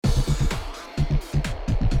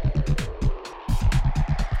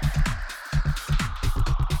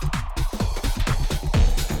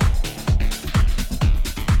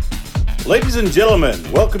Ladies and gentlemen,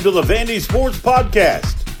 welcome to the Vandy Sports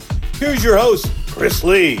Podcast. Here's your host, Chris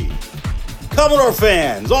Lee. Commodore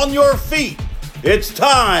fans, on your feet. It's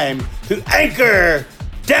time to anchor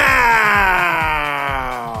down.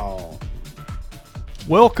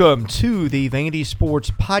 Welcome to the Vandy Sports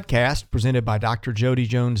Podcast presented by Dr. Jody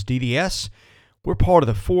Jones, DDS. We're part of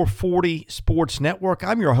the 440 Sports Network.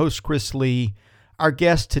 I'm your host, Chris Lee. Our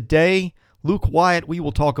guest today, Luke Wyatt. We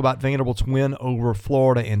will talk about Vanderbilt's win over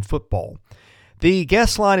Florida in football. The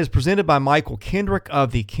guest line is presented by Michael Kendrick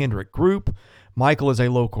of the Kendrick Group. Michael is a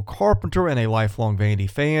local carpenter and a lifelong Vandy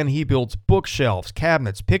fan. He builds bookshelves,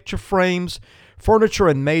 cabinets, picture frames, furniture,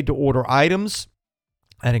 and made-to-order items.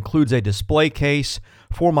 That includes a display case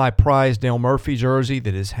for my prized Dale Murphy jersey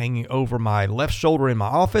that is hanging over my left shoulder in my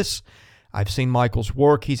office. I've seen Michael's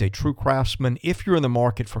work. He's a true craftsman. If you're in the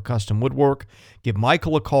market for custom woodwork, give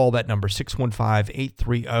Michael a call. That number,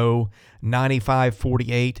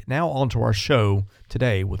 615-830-9548. Now on to our show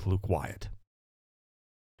today with Luke Wyatt.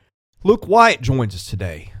 Luke Wyatt joins us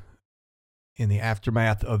today in the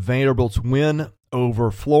aftermath of Vanderbilt's win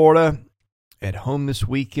over Florida at home this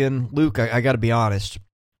weekend. Luke, I got to be honest,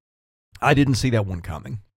 I didn't see that one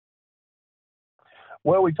coming.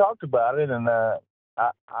 Well, we talked about it, and I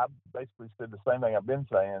basically said the same thing I've been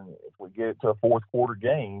saying. If we get it to a fourth quarter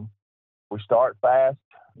game, we start fast,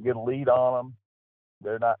 get a lead on them.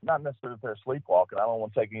 They're not necessarily that they're sleepwalking. I don't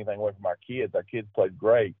want to take anything away from our kids. Our kids played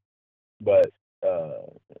great, but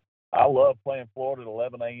I love playing Florida at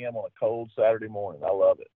 11 a.m. on a cold Saturday morning. I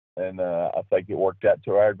love it, and I think it worked out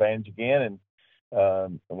to our advantage again. And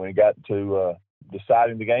when we got to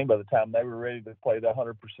deciding the game, by the time they were ready to play the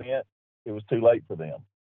 100%, it was too late for them.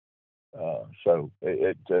 So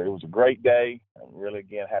it was a great day. I'm really,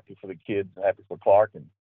 again, happy for the kids and happy for Clark. And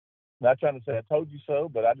not trying to say I told you so,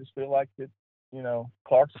 but I just feel like that,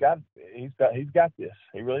 Clark's he's got this.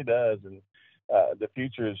 He really does. And the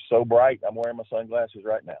future is so bright. I'm wearing my sunglasses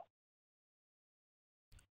right now.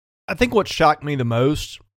 I think what shocked me the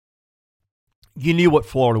most, you knew what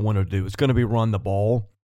Florida wanted to do. It's going to be run the ball.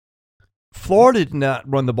 Florida did not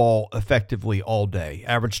run the ball effectively all day.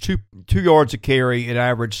 Averaged two yards a carry. It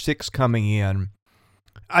averaged 6 coming in.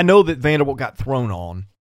 I know that Vanderbilt got thrown on,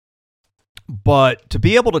 but to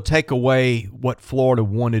be able to take away what Florida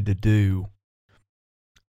wanted to do,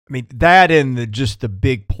 I mean, that and just the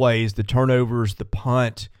big plays, the turnovers, the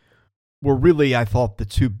punt, were really, I thought, the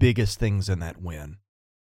two biggest things in that win.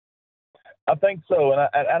 I think so, and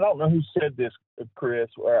I don't know who said this, Chris,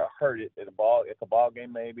 or I heard it at the ball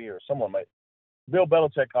game maybe, or someone might. Bill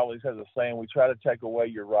Belichick always has a saying: "We try to take away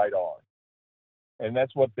your right arm," and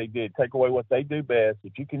that's what they did. Take away what they do best.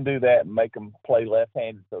 If you can do that and make them play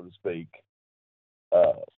left-handed, so to speak,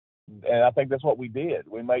 and I think that's what we did.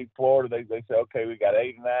 We made Florida. They said, "Okay, we got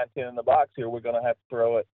 8, 9, 10 in the box here. We're going to have to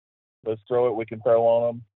throw it. Let's throw it. We can throw on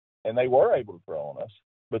them," and they were able to throw on us,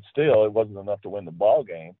 but still, it wasn't enough to win the ball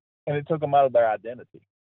game. And it took them out of their identity.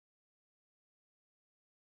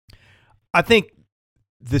 I think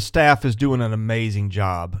the staff is doing an amazing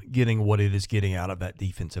job getting what it is getting out of that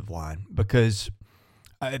defensive line because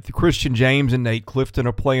Christian James and Nate Clifton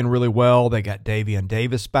are playing really well. They got Davion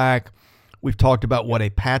Davis back. We've talked about what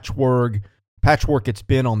a patchwork it's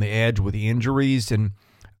been on the edge with the injuries, and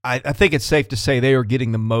I think it's safe to say they are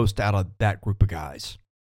getting the most out of that group of guys.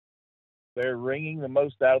 They're wringing the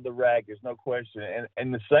most out of the rag, there's no question.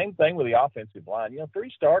 And the same thing with the offensive line.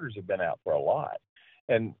 3 starters have been out for a lot.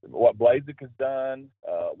 And what Blazek has done,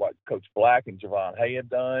 what Coach Black and Javon Hay have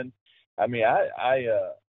done, I mean,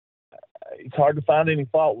 it's hard to find any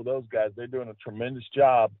fault with those guys. They're doing a tremendous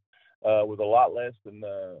job with a lot less than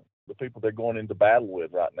the people they're going into battle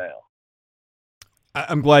with right now.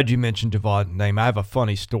 I'm glad you mentioned Javon's name. I have a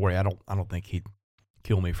funny story. I don't think he'd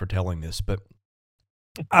kill me for telling this, but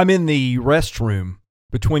I'm in the restroom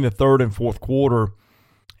between the third and fourth quarter,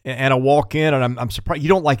 and I walk in, and I'm surprised. You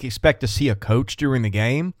don't expect to see a coach during the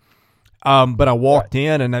game, but I walked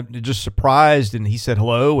in, and I'm just surprised, and he said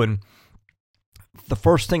hello, and the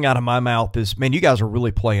first thing out of my mouth is, "Man, you guys are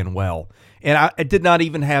really playing well." And I did not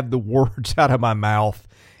even have the words out of my mouth,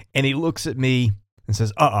 and he looks at me and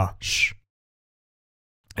says, shh.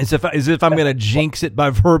 As if I'm going to jinx it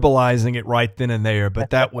by verbalizing it right then and there, but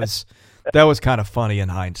that was kind of funny in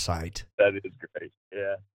hindsight. That is great,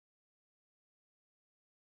 yeah.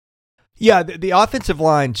 Yeah, the offensive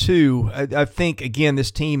line, too. I think, again, this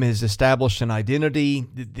team has established an identity.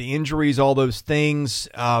 The injuries, all those things.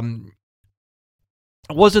 It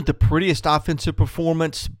wasn't the prettiest offensive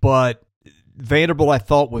performance, but Vanderbilt, I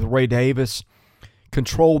thought, with Ray Davis,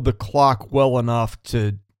 controlled the clock well enough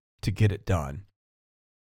to get it done.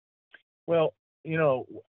 Well,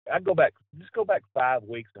 I just go back 5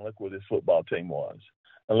 weeks and look where this football team was,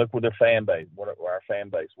 and look where their fan base, where our fan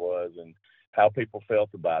base was, and how people felt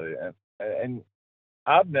about it. And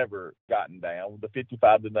I've never gotten down with the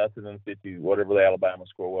 55-0 and 50, whatever the Alabama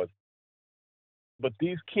score was. But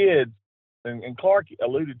these kids, and Clark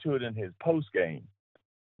alluded to it in his post game,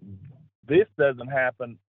 this doesn't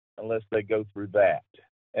happen unless they go through that.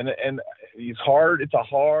 And it's hard. It's a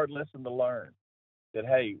hard lesson to learn. That,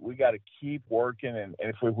 hey, we got to keep working, and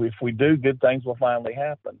if we do, good things will finally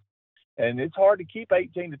happen. And it's hard to keep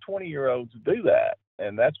 18 to 20-year-olds to do that.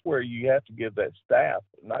 And that's where you have to give that staff,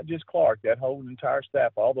 not just Clark, that whole entire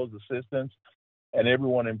staff, all those assistants, and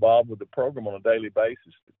everyone involved with the program on a daily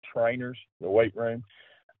basis, the trainers, the weight room.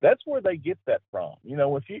 That's where they get that from. You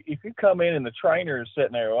know, if you come in and the trainer is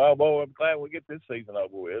sitting there, oh, boy, I'm glad we get this season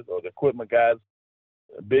over with, or the equipment guys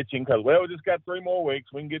bitching because, well, we just got 3 more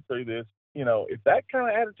weeks, we can get through this. You know, if that kind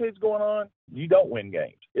of attitude's going on, you don't win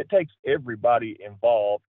games. It takes everybody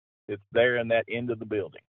involved that's there in that end of the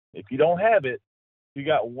building. If you don't have it, you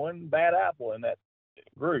got one bad apple in that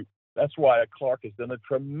group. That's why Clark has done a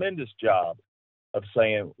tremendous job of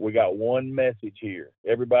saying we got one message here.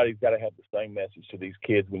 Everybody's got to have the same message to these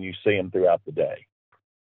kids when you see them throughout the day.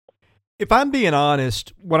 If I'm being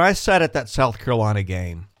honest, when I sat at that South Carolina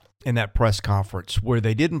game in that press conference where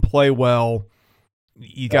they didn't play well,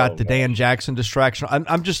 you got the Dan Jackson distraction.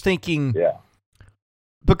 I'm just thinking,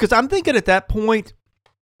 because I'm thinking at that point,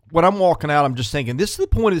 when I'm walking out, I'm just thinking this is the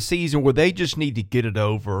point of the season where they just need to get it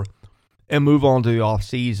over and move on to the off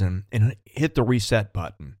season and hit the reset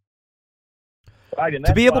button. Right, and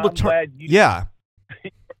to be able to turn,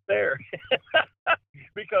 there,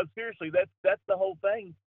 because seriously, that's the whole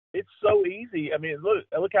thing. It's so easy. I mean,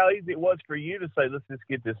 look how easy it was for you to say, let's just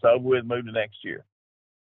get this over with, move to next year.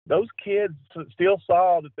 Those kids still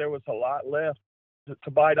saw that there was a lot left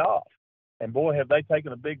to bite off, and boy, have they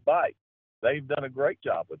taken a big bite. They've done a great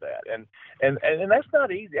job with that, and that's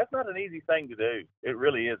not easy. That's not an easy thing to do. It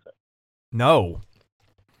really isn't. No,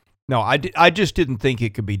 I just didn't think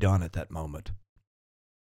it could be done at that moment.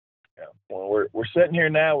 Yeah. Well, we're sitting here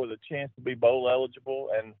now with a chance to be bowl eligible,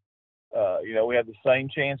 and we have the same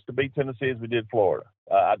chance to beat Tennessee as we did Florida.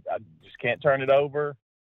 I just can't turn it over.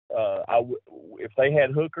 If they had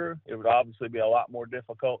Hooker, it would obviously be a lot more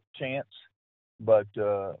difficult chance. But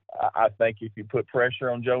I think if you put pressure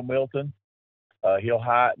on Joe Milton, he'll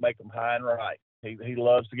make him high and right. He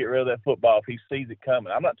loves to get rid of that football if he sees it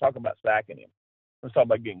coming. I'm not talking about sacking him. I'm talking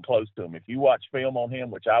about getting close to him. If you watch film on him,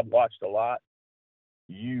 which I've watched a lot,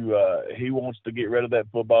 he wants to get rid of that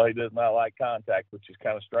football. He does not like contact, which is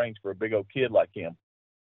kind of strange for a big old kid like him.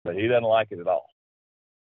 But he doesn't like it at all.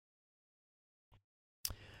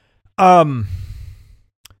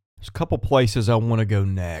 There's a couple places I want to go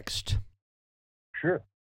next. Sure.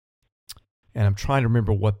 And I'm trying to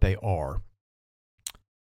remember what they are.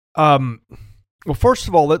 Well, first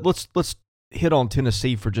of all, let's hit on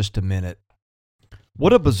Tennessee for just a minute.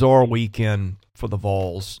 What a bizarre weekend for the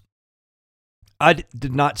Vols. I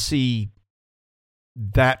did not see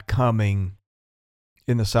that coming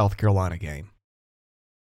in the South Carolina game.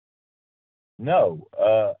 No.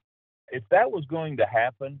 If that was going to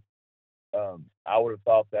happen, I would have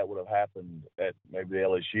thought that would have happened at maybe the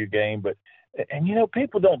LSU game. And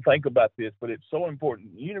people don't think about this, but it's so important.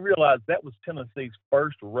 You realize that was Tennessee's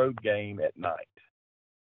first road game at night.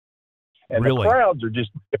 And really? The crowds are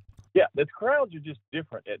just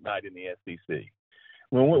different at night in the SEC.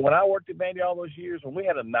 When I worked at Vandy all those years, when we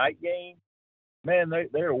had a night game, man, they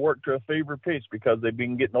were worked to a fever pitch because they've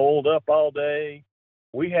been getting oiled up all day.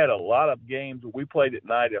 We had a lot of games that we played at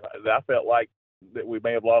night that I felt like that we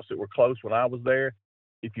may have lost that were close when I was there.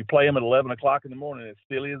 If you play them at 11 o'clock in the morning, as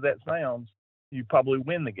silly as that sounds, you probably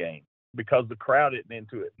win the game because the crowd isn't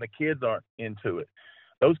into it and the kids aren't into it.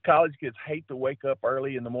 Those college kids hate to wake up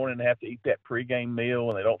early in the morning and have to eat that pregame meal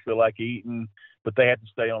and they don't feel like eating, but they have to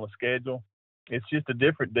stay on the schedule. It's just a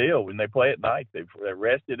different deal when they play at night. They're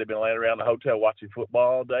rested. They've been laying around the hotel watching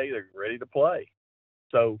football all day. They're ready to play.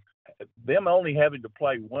 So them only having to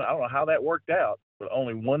play one, I don't know how that worked out, but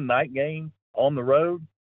only one night game on the road.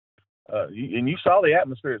 And you saw the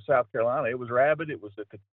atmosphere at South Carolina. It was rabid. It was at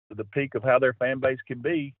the peak of how their fan base can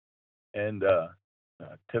be. And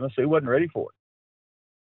Tennessee wasn't ready for it.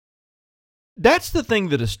 That's the thing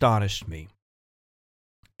that astonished me,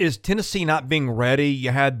 is Tennessee not being ready.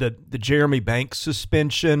 You had the Jeremy Banks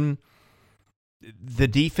suspension. The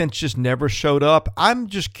defense just never showed up. I'm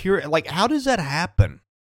just curious, how does that happen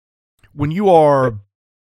when you are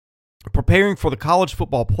preparing for the college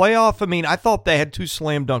football playoff? I mean, I thought they had 2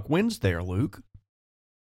 slam dunk wins there, Luke.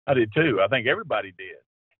 I did too. I think everybody did.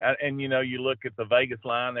 And you look at the Vegas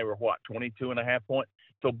line, they were 22.5 points.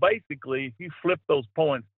 So basically, if you flip those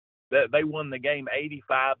points, they won the game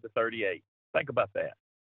 85-38. Think about that.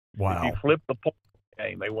 Wow. If you flip the point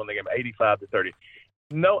game, they won the game 85-30.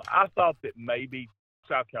 No, I thought that maybe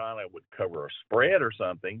South Carolina would cover a spread or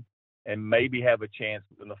something and maybe have a chance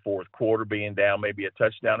in the fourth quarter being down maybe a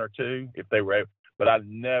touchdown or two if they were able. But I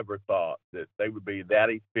never thought that they would be that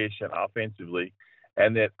efficient offensively,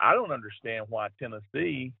 and that I don't understand why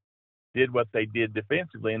Tennessee did what they did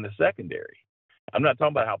defensively in the secondary. I'm not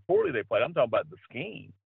talking about how poorly they played. I'm talking about the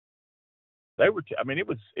scheme. They were.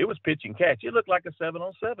 It was pitch and catch. It looked like a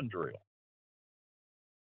 7-on-7 drill.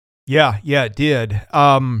 Yeah, it did.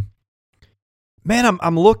 Man,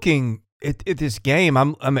 I'm looking at this game.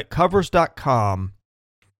 I'm at covers.com.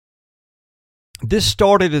 This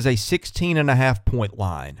started as a 16.5-point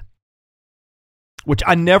line, which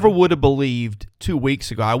I never would have believed 2 weeks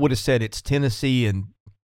ago. I would have said it's Tennessee and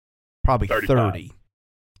probably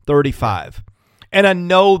 35. And I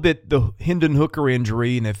know that the Hendon Hooker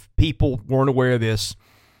injury, and if people weren't aware of this,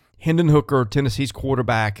 Hendon Hooker, Tennessee's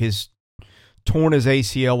quarterback, has torn his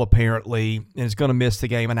ACL apparently and is going to miss the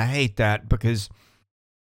game. And I hate that because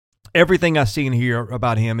everything I see and hear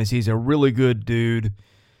about him is he's a really good dude.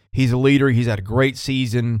 He's a leader. He's had a great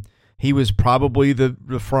season. He was probably the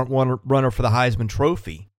front runner for the Heisman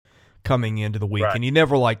Trophy coming into the week. Right. And you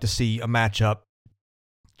never like to see a matchup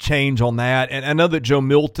change on that. And I know that Joe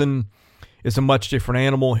Milton is a much different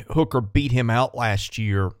animal. Hooker beat him out last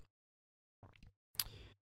year.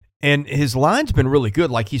 And his line's been really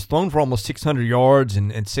good. Like, he's thrown for almost 600 yards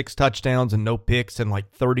and 6 touchdowns and no picks in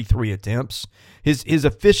like 33 attempts. His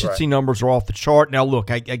efficiency numbers are off the chart. Now,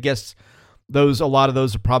 look, I guess a lot of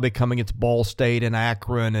those are probably coming against Ball State and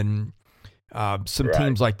Akron and some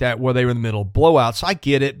teams like that where they were in the middle of blowouts. I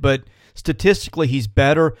get it, but statistically he's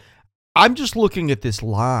better. I'm just looking at this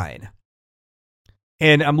line,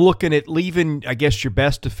 and I'm looking at leaving, I guess, your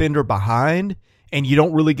best defender behind, and you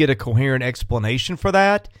don't really get a coherent explanation for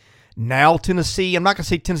that. Now Tennessee, I'm not going to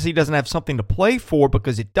say Tennessee doesn't have something to play for,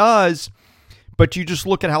 because it does, but you just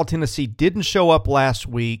look at how Tennessee didn't show up last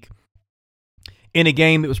week in a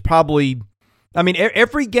game that was probably,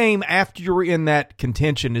 every game after you're in that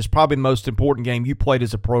contention is probably the most important game you played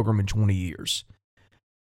as a program in 20 years.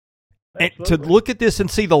 Absolutely. And to look at this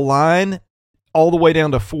and see the line all the way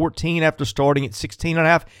down to 14 after starting at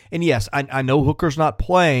 16.5, and yes, I know Hooker's not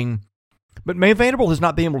playing, but Vanderbilt has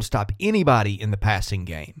not been able to stop anybody in the passing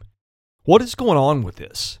game. What is going on with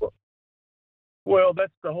this? Well,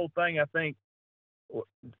 that's the whole thing, I think,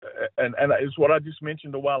 and it's what I just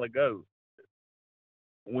mentioned a while ago.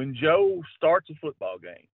 When Joe starts a football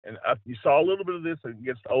game, and you saw a little bit of this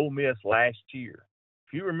against Ole Miss last year.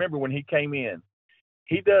 If you remember when he came in,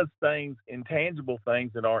 he does things, intangible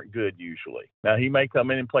things that aren't good usually. Now, he may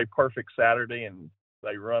come in and play perfect Saturday and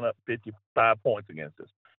they run up 55 points against us.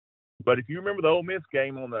 But if you remember the Ole Miss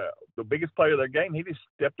game, on the biggest play of their game, he just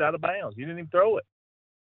stepped out of bounds. He didn't even throw it.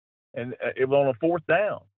 And it was on a fourth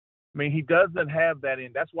down. He doesn't have that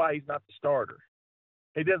in. That's why he's not the starter.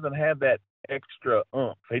 He doesn't have that extra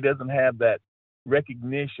oomph. He doesn't have that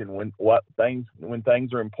recognition when things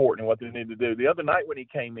are important and what they need to do. The other night when he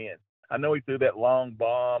came in, I know he threw that long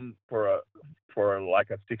bomb for like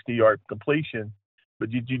a 60-yard completion, but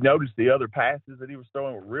did you notice the other passes that he was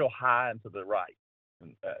throwing were real high and to the right?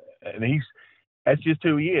 And that's just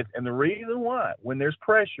who he is. And the reason why, when there's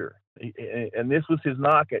pressure, and this was his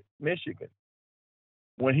knock at Michigan,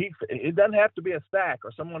 it doesn't have to be a sack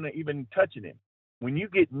or someone even touching him. When you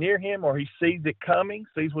get near him or he sees it coming,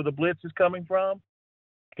 sees where the blitz is coming from,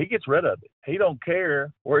 he gets rid of it. He don't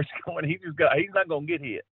care where it's going. He's not going to get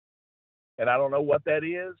hit. And I don't know what that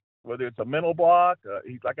is, whether it's a mental block.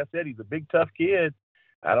 Like I said, he's a big, tough kid.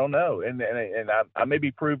 I don't know. And I may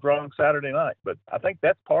be proved wrong Saturday night, but I think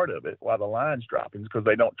that's part of it, why the line's dropping, is because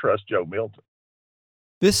they don't trust Joe Milton.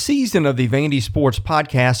 This season of the Vandy Sports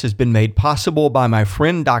Podcast has been made possible by my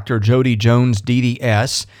friend Dr. Jody Jones,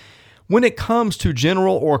 DDS. When it comes to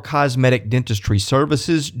general or cosmetic dentistry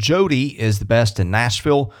services, Jody is the best in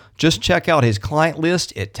Nashville. Just check out his client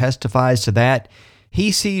list. It testifies to that.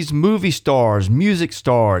 He sees movie stars, music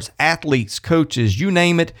stars, athletes, coaches, you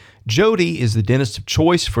name it. Jody is the dentist of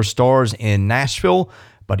choice for stars in Nashville,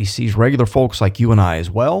 but he sees regular folks like you and I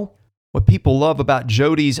as well. What people love about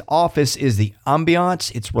Jody's office is the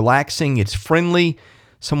ambiance. It's relaxing, it's friendly.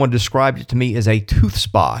 Someone described it to me as a tooth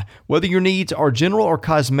spa. Whether your needs are general or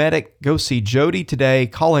cosmetic, go see Jody today.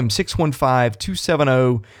 Call him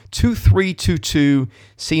 615-270-2322.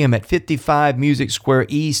 See him at 55 Music Square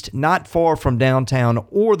East, not far from downtown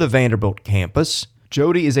or the Vanderbilt campus.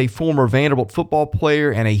 Jody is a former Vanderbilt football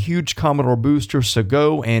player and a huge Commodore booster, so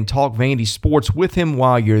go and talk Vandy sports with him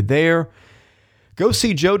while you're there. Go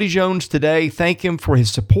see Jody Jones today. Thank him for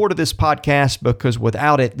his support of this podcast, because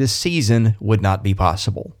without it, this season would not be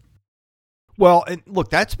possible. Well, and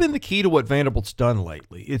look, that's been the key to what Vanderbilt's done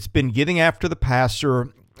lately. It's been getting after the passer.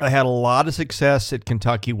 I had a lot of success at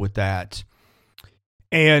Kentucky with that.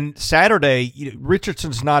 And Saturday,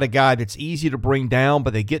 Richardson's not a guy that's easy to bring down,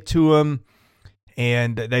 but they get to him,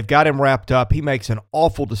 and they've got him wrapped up. He makes an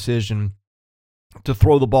awful decision to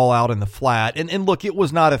throw the ball out in the flat. And look, it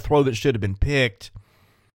was not a throw that should have been picked.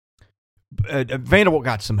 Vanderbilt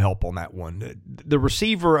got some help on that one. The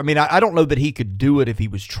receiver, I don't know that he could do it if he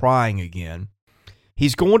was trying again.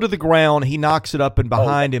 He's going to the ground. He knocks it up and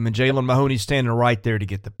behind him, and Jalen Mahoney's standing right there to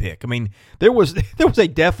get the pick. There was a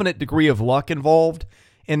definite degree of luck involved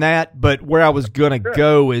in that, but where I was going to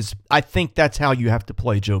go is I think that's how you have to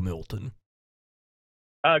play Joe Milton.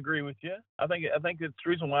 I agree with you. I think it's the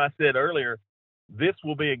reason why I said earlier, this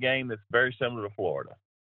will be a game that's very similar to Florida.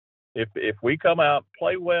 If we come out,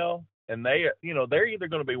 play well, and they're either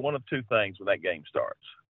going to be one of two things when that game starts.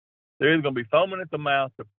 They're either going to be foaming at the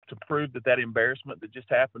mouth to prove that embarrassment that just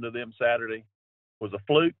happened to them Saturday was a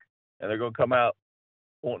fluke, and they're going to come out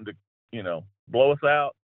wanting to, blow us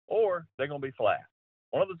out, or they're going to be flat.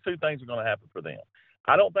 One of the two things are going to happen for them.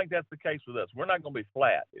 I don't think that's the case with us. We're not going to be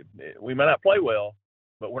flat. We may not play well,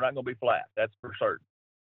 but we're not going to be flat. That's for certain.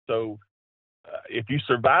 So if you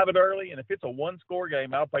survive it early, and if it's a one-score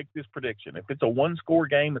game, I'll make this prediction. If it's a one-score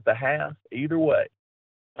game at the half, either way,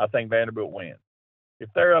 I think Vanderbilt wins. If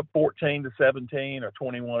they're up 14-17 or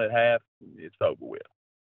 21 at half, it's over with.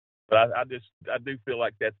 But I do feel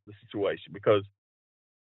like that's the situation, because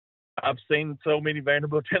I've seen so many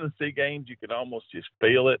Vanderbilt Tennessee games, you can almost just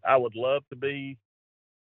feel it. I would love to be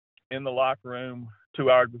in the locker room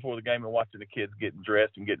 2 hours before the game and watching the kids getting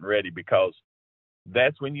dressed and getting ready, because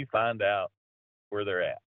that's when you find out where they're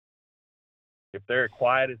at. If they're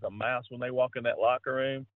quiet as a mouse when they walk in that locker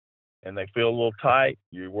room and they feel a little tight,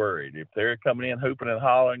 you're worried. If they're coming in hooping and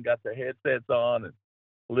hollering, got their headsets on and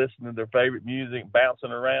listening to their favorite music,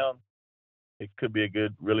 bouncing around, it could be a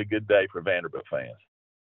really good day for Vanderbilt fans.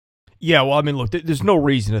 Yeah, well, look, there's no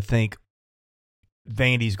reason to think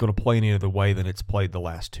Vandy's going to play any other way than it's played the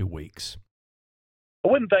last 2 weeks. I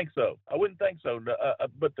wouldn't think so.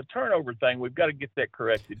 But the turnover thing, we've got to get that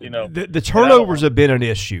corrected. The turnovers have been an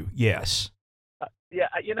issue. Yes. Yeah.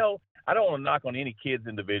 I don't want to knock on any kids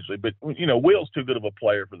individually, but Will's too good of a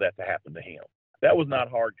player for that to happen to him. That was not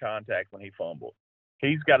hard contact when he fumbled.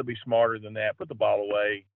 He's got to be smarter than that. Put the ball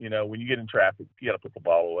away. When you get in traffic, you got to put the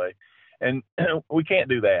ball away. And we can't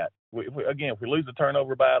do that. If we lose the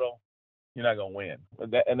turnover battle, you're not going to win.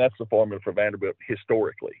 And that's the formula for Vanderbilt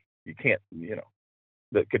historically. You can't.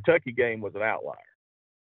 The Kentucky game was an outlier.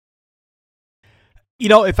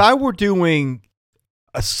 If I were doing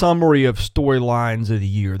a summary of storylines of the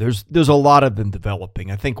year, there's a lot of them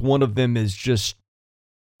developing. I think one of them is just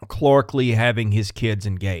Clarkley having his kids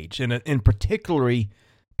engaged, and in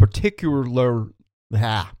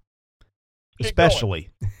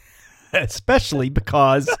especially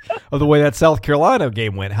because of the way that South Carolina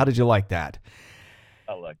game went. How did you like that?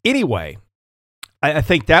 I like it. Anyway, I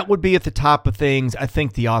think that would be at the top of things. I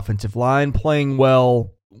think the offensive line playing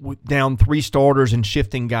well, down 3 starters and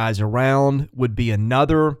shifting guys around would be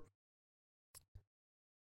another.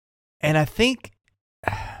 And I think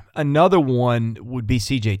another one would be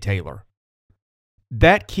C.J. Taylor.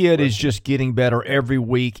 That kid is just getting better every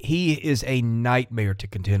week. He is a nightmare to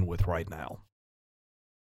contend with right now.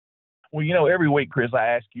 Well, every week, Chris, I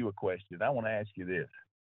ask you a question. I want to ask you this.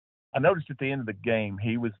 I noticed at the end of the game,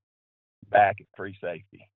 he was back at free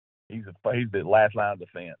safety. He's the last line of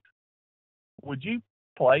defense. Would you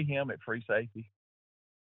play him at free safety?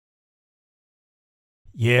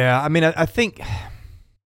 Yeah, I think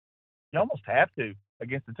you almost have to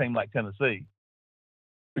against a team like Tennessee,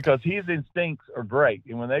 because his instincts are great,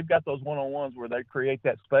 and when they've got those one-on-ones where they create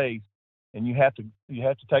that space, and you have to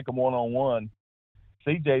take them one-on-one.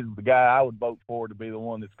 CJ's the guy I would vote for to be the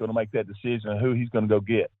one that's going to make that decision on who he's going to go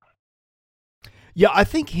get. Yeah, I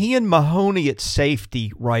think he and Mahoney at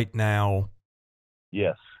safety right now.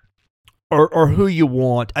 Yes. Or who you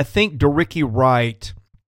want. I think DeRicky Wright,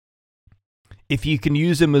 if you can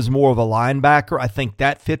use him as more of a linebacker, I think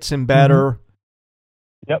that fits him better.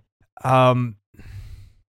 Yep.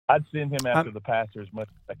 I'd send him after the passer as much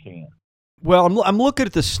as I can. Well, I'm looking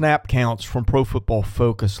at the snap counts from Pro Football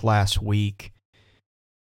Focus last week.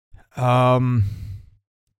 Barr's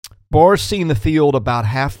seeing the field about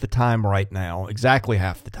half the time right now, exactly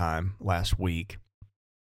half the time last week.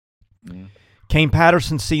 Mm. Kane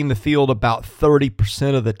Patterson's seeing the field about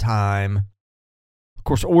 30% of the time. Of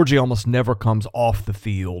course, Orji almost never comes off the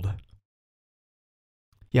field.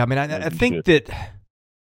 Yeah, I mean, I think that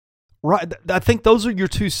right. I think those are your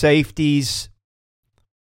two safeties.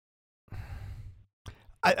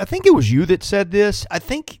 I think it was you that said this. I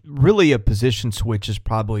think really a position switch is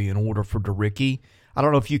probably in order for DeRicky. I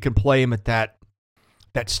don't know if you can play him at that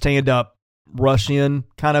stand-up rush-in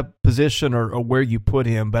kind of position or where you put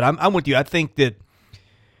him, but I'm with you. I think that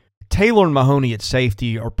Taylor and Mahoney at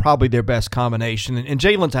safety are probably their best combination, and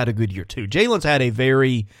Jalen's had a good year too. Jalen's had a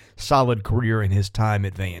very solid career in his time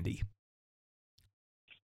at Vandy.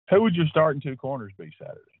 Who would your starting two corners be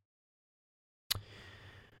Saturday?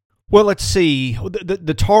 Well, let's see.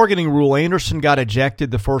 The targeting rule, Anderson got ejected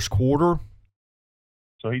the first quarter.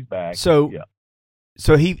 So he's back. So, yeah.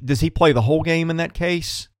 So does he play the whole game in that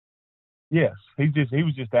case? Yes. He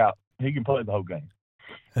was just out. He can play the whole game.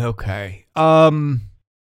 Okay.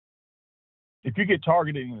 If you get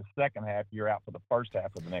targeted in the second half, you're out for the first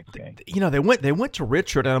half of the next game. You know, they went to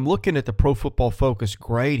Richard, and I'm looking at the Pro Football Focus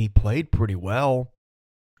grade. He played pretty well.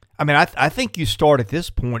 I mean, I think you start at this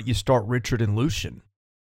point. You start Richard and Lucian.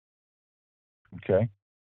 Okay.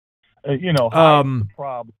 The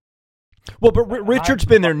problem. Well, but Richard's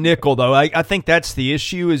been their nickel, though. I think that's the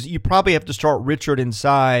issue is you probably have to start Richard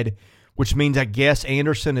inside, which means I guess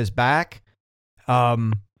Anderson is back,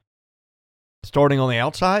 starting on the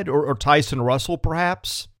outside, or Tyson Russell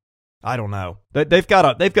perhaps. I don't know. They've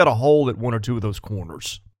got a hole at one or two of those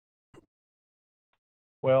corners.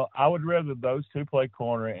 Well, I would rather those two play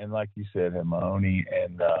corner, and like you said, have Mahoney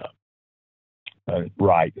and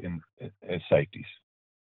Wright as safeties.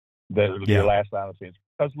 Their last line of defense.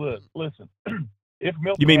 Because listen, if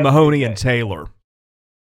Milton, you mean Mahoney and Taylor?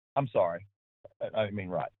 I'm sorry, I didn't mean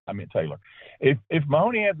Wright. I meant Taylor. If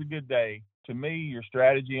Mahoney has a good day, to me, your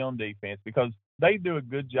strategy on defense, because they do a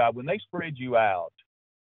good job when they spread you out.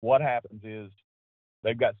 What happens is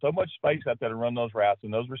they've got so much space out there to run those routes,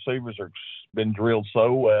 and those receivers are been drilled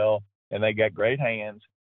so well, and they got great hands.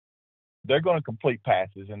 They're going to complete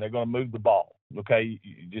passes, and they're going to move the ball. Okay,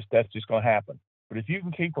 that's just going to happen. But if you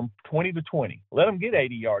can keep them 20 to 20, let them get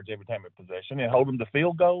 80 yards every time in possession, and hold them to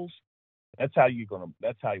field goals, that's how we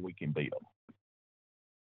can beat them.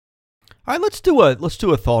 All right, let's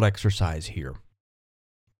do a thought exercise here.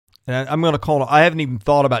 And I'm going to call it. I haven't even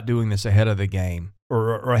thought about doing this ahead of the game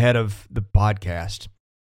or ahead of the podcast.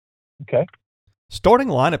 Okay. Starting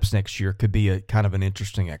lineups next year could be a kind of an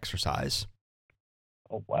interesting exercise.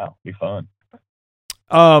 Oh wow, be fun.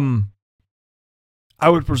 I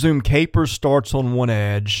would presume Capers starts on one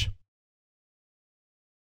edge,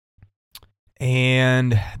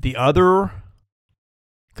 and the other,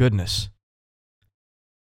 goodness,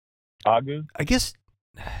 Agu? I guess.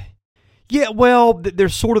 Yeah, well, they're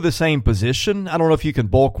sort of the same position. I don't know if you can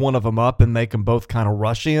bulk one of them up and make them both kind of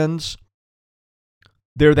rush ins.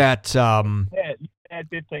 They're that 15,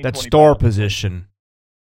 that star position.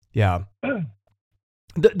 Yeah.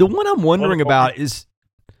 The one I'm wondering about is,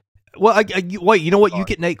 well, wait. You know what? You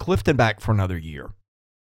get Nate Clifton back for another year.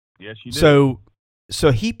 Yes, you do.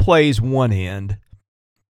 So he plays one end.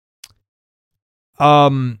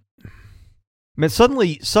 Man,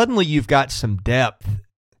 suddenly you've got some depth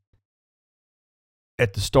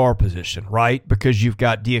at the star position, right? Because you've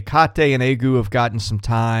got Diakate and Agu have gotten some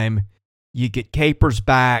time. You get Capers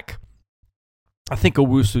back. I think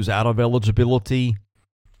Owusu's out of eligibility,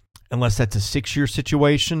 unless that's a 6-year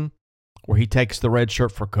situation where he takes the red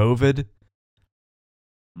shirt for COVID.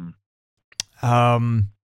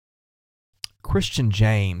 Christian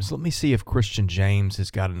James. Let me see if Christian James has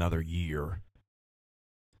got another year.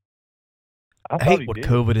 I hate what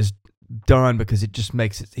COVID has done because it just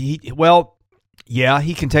makes it. He can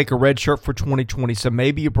take a red shirt for 2020, so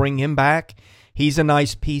maybe you bring him back. He's a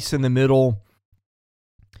nice piece in the middle.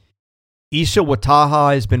 Isha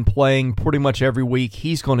Wataha has been playing pretty much every week.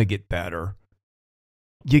 He's going to get better.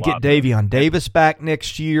 You get Davion Davis back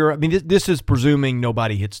next year. I mean, this is presuming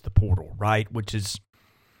nobody hits the portal, right? Which is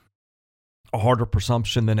a harder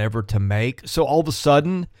presumption than ever to make. So all of a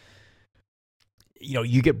sudden,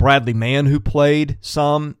 you get Bradley Mann, who played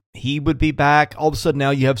some. He would be back. All of a sudden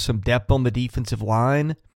now you have some depth on the defensive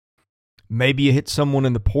line. Maybe you hit someone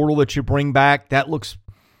in the portal that you bring back. That looks,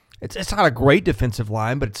 it's not a great defensive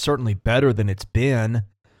line, but it's certainly better than it's been.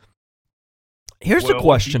 Here's a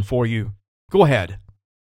question for you. Go ahead.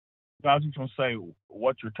 I was just going to say,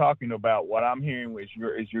 what you're talking about, what I'm hearing is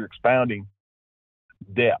you're expounding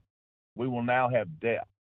depth. We will now have depth.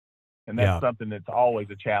 And that's something that's always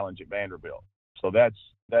a challenge at Vanderbilt. So that's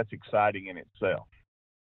exciting in itself.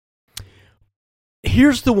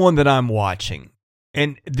 Here's the one that I'm watching.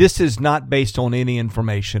 And this is not based on any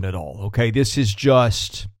information at all, okay? This is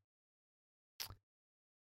just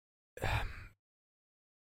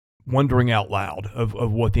wondering out loud of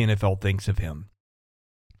what the NFL thinks of him.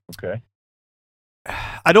 Okay.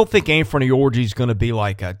 I don't think Anthony Orgy's going to be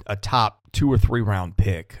like a top 2 or 3 round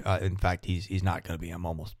pick. In fact, he's not going to be. I'm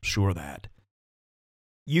almost sure of that.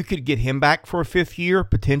 You could get him back for a 5th year,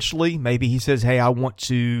 potentially. Maybe he says, hey, I want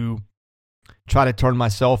to try to turn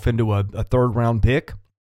myself into a 3rd round pick.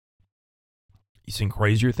 You've seen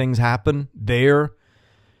crazier things happen there.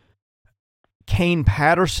 Kane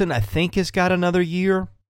Patterson, I think, has got another year.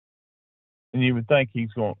 And you would think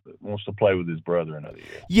wants to play with his brother another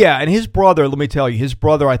year. Yeah, and his brother, let me tell you, his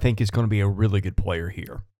brother I think is going to be a really good player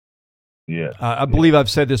here. Yeah. I believe I've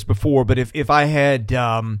said this before, but if I had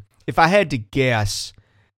to guess,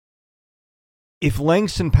 if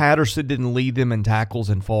Langston Patterson didn't lead them in tackles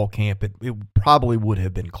in fall camp, it probably would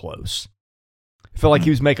have been close. I feel like he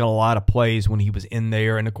was making a lot of plays when he was in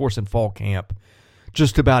there, and of course in fall camp,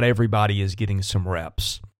 just about everybody is getting some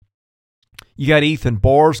reps. You got Ethan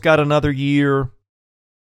Barr's got another year.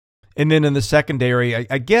 And then in the secondary,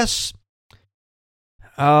 I guess,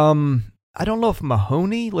 I don't know if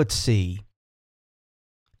Mahoney, let's see.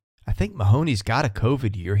 I think Mahoney's got a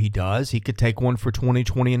COVID year. He does. He could take one for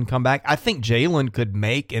 2020 and come back. I think Jalen could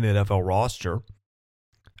make an NFL roster.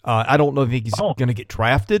 I don't know if he's going to get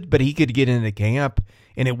drafted, but he could get into camp,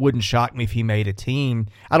 and it wouldn't shock me if he made a team.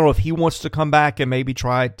 I don't know if he wants to come back and maybe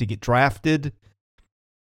try to get drafted.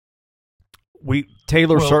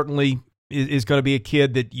 Taylor certainly is going to be a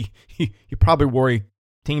kid that you probably worry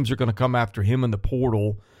teams are going to come after him in the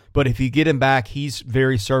portal. But if you get him back, he's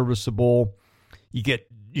very serviceable. You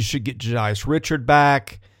should get Jaius Richard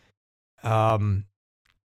back.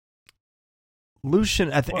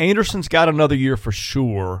 Lucian, I think Anderson's got another year for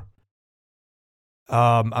sure.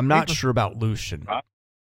 I'm not sure about Lucian.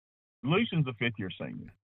 Lucian's a 5th-year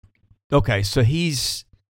senior. Okay, so he's.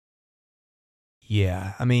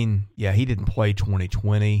 Yeah, he didn't play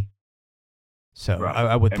 2020. So right.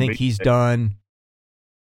 I would think he's done.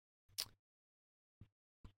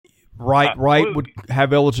 Wright would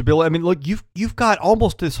have eligibility. Look, you've got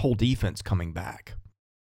almost this whole defense coming back.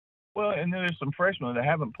 Well, and then there's some freshmen that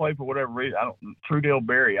haven't played for whatever reason. Trudell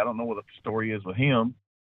Berry, I don't know what the story is with him.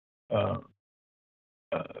 The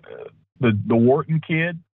Wharton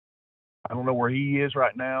kid, I don't know where he is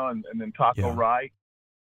right now, and then Taco Wright.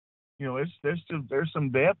 There's some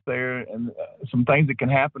depth there and some things that can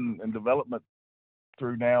happen in development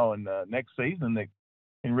through now and next season that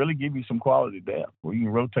can really give you some quality depth where you can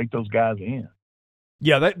rotate those guys in.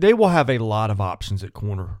 Yeah, they will have a lot of options at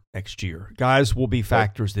corner next year. Guys will be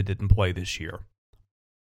factors that didn't play this year.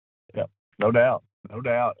 Yeah, no doubt.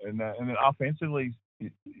 And then offensively,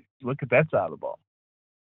 look at that side of the ball.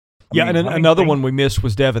 Another one we missed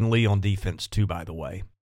was Devin Lee on defense too, by the way.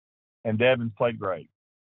 And Devin's played great.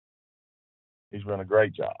 He's run a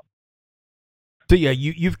great job. So, yeah,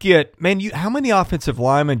 you've got – how many offensive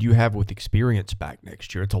linemen do you have with experience back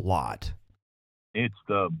next year? It's a lot. It's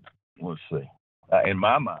let's see. In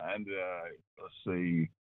my mind, let's see.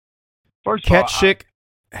 First of all, Ketchick,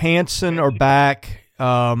 Hansen are back.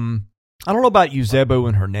 I don't know about Eusebio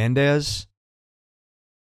and Hernandez.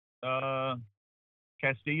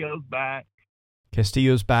 Castillo's back.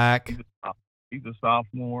 He's a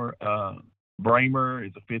sophomore. Bramer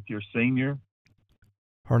is a 5th-year senior.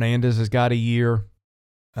 Hernandez has got a year.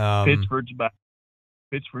 Pittsford's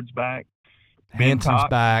back. Hanson's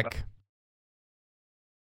back.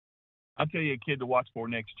 I'll tell you a kid to watch for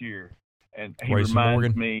next year, and he Grayson reminds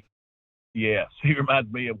Morgan. me. Yes, he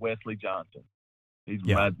reminds me of Wesley Johnson.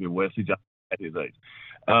 Reminds me of Wesley Johnson at his age.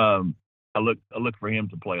 I look for him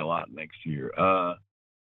to play a lot next year. The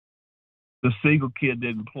Siegel kid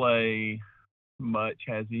didn't play much,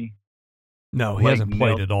 has he? No, he hasn't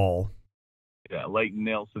played at all. Yeah, Leighton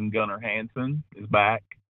Nelson, Gunnar Hansen is back.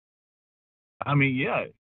 Even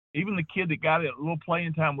the kid that got a little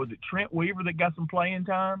playing time, was it Trent Weaver that got some playing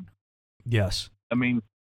time? Yes.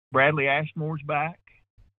 Bradley Ashmore's back,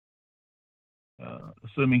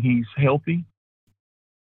 assuming he's healthy.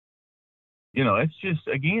 It's just,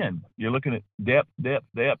 again, you're looking at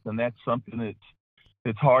depth, and that's something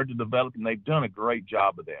that's hard to develop, and they've done a great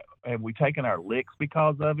job of that. Have we taken our licks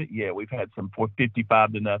because of it? Yeah, we've had some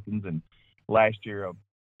 55-0, and last year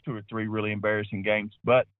 2 or 3 really embarrassing games,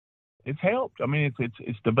 but it's helped.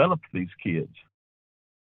 It's developed these kids.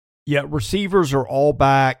 Yeah, receivers are all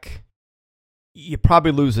back. You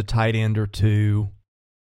probably lose a tight end or two.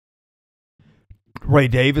 Ray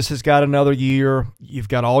Davis has got another year. You've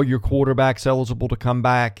got all your quarterbacks eligible to come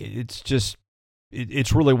back. It's just,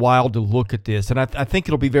 it's really wild to look at this. And I think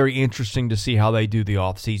it'll be very interesting to see how they do the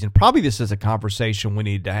offseason. Probably this is a conversation we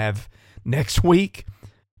need to have next week.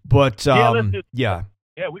 But, Yeah,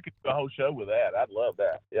 we could do a whole show with that. I'd love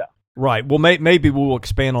that. Yeah. Right. Well, maybe we'll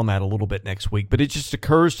expand on that a little bit next week. But it just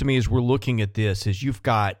occurs to me as we're looking at this, is you've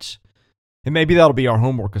got, and maybe that'll be our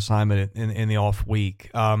homework assignment in the off week.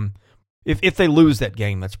 If they lose that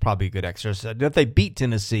game, that's probably a good exercise. If they beat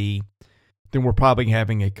Tennessee, then we're probably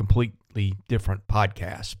having a completely different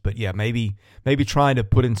podcast. But yeah, maybe trying to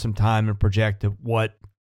put in some time and project what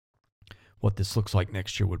this looks like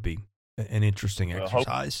next year would be an interesting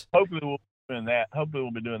exercise. Hopefully we'll be doing that. Hopefully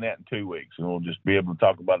we'll be doing that in 2 weeks, and we'll just be able to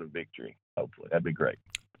talk about a victory. Hopefully that'd be great.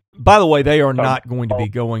 By the way, they are not going to be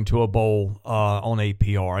going to a bowl on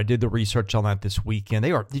APR. I did the research on that this weekend.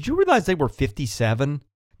 They are. Did you realize they were 57,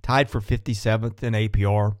 tied for 57th in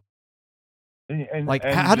APR? And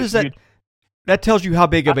how does that? That tells you how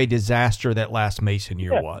big of a disaster that last Mason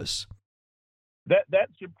year was. That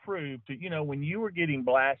should prove to when you were getting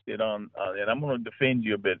blasted on, and I'm going to defend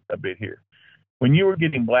you a bit here. When you were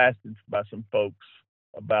getting blasted by some folks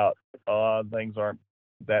about things aren't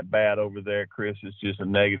that bad over there, Chris is just a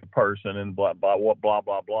negative person and blah blah blah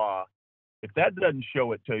blah blah. If that doesn't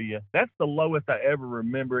show it to you, that's the lowest I ever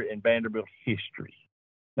remember in Vanderbilt history.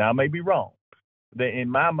 Now I may be wrong. In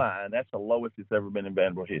my mind, that's the lowest it's ever been in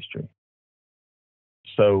Vanderbilt history.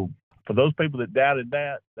 So for those people that doubted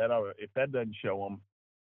that if that doesn't show them,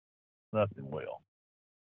 nothing will.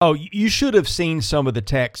 Oh, you should have seen some of the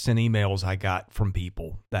texts and emails I got from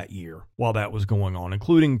people that year while that was going on,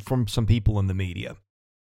 including from some people in the media.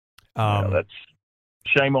 That's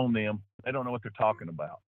shame on them. They don't know what they're talking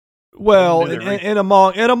about. Well, and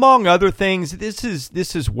among other things, this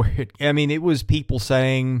is where it was people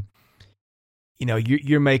saying,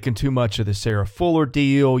 you're making too much of the Sarah Fuller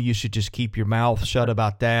deal. You should just keep your mouth shut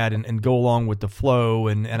about that and go along with the flow.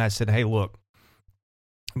 And I said, hey, look,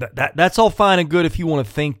 that's all fine and good if you want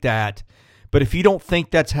to think that, but if you don't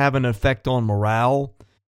think that's having an effect on morale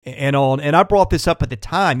and I brought this up at the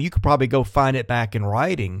time, you could probably go find it back in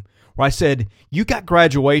writing where I said, you got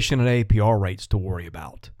graduation and APR rates to worry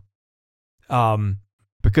about.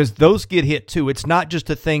 Because those get hit too. It's not just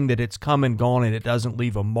a thing that it's come and gone and it doesn't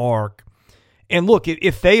leave a mark. And look,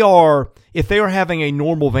 if they are having a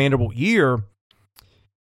normal Vanderbilt year,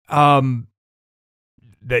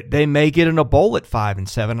 they may get in a bowl at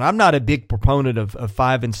 5-7. And I'm not a big proponent of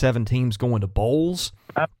 5-7 teams going to bowls.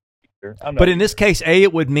 But in this case, A,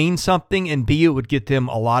 it would mean something, and B, it would get them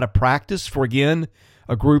a lot of practice for, again,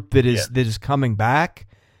 a group that is coming back.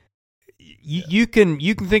 You can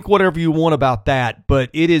think whatever you want about that,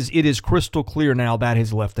 but it is crystal clear now that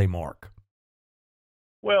has left a mark.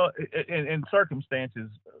 Well, in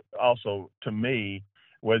circumstances, also to me,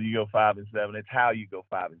 whether you go 5-7, it's how you go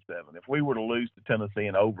 5-7. If we were to lose to Tennessee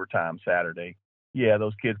in overtime Saturday, yeah,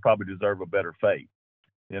 those kids probably deserve a better fate,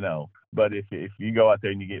 But if you go out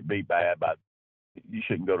there and you get beat bad, you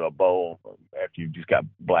shouldn't go to a bowl after you just got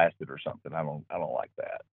blasted or something. I don't like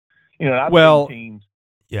that. I've seen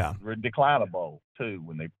teams decline a bowl too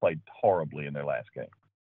when they played horribly in their last game.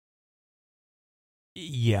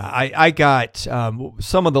 Yeah, I got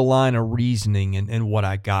some of the line of reasoning, and what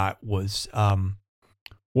I got was,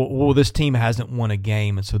 well, this team hasn't won a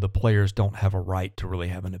game, and so the players don't have a right to really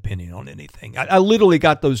have an opinion on anything. I literally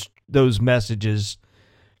got those messages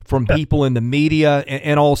from people in the media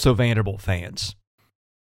and also Vanderbilt fans.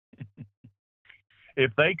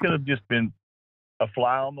 If they could have just been a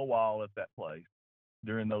fly on the wall at that place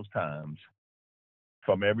during those times,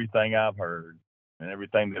 from everything I've heard and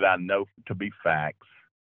everything that I know to be facts,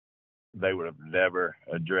 they would have never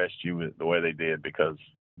addressed you the way they did because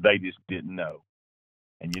they just didn't know.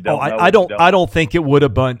 And you don't know. I don't think it would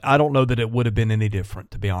have been. I don't know that it would have been any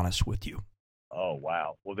different, to be honest with you. Oh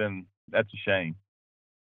wow. Well then, that's a shame.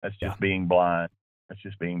 That's just being blind. That's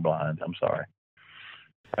just being blind. I'm sorry.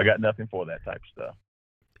 I got nothing for that type of stuff.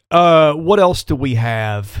 What else do we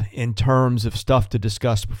have in terms of stuff to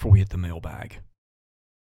discuss before we hit the mailbag?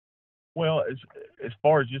 Well, as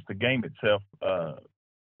far as just the game itself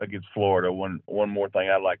against Florida, one more thing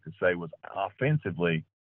I'd like to say was offensively,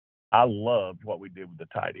 I loved what we did with the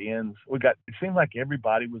tight ends. It seemed like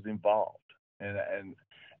everybody was involved, and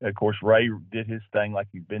of course Ray did his thing like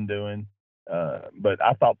he's been doing. But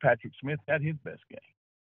I thought Patrick Smith had his best game.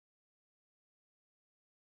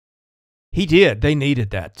 He did. They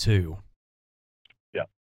needed that too. Yeah.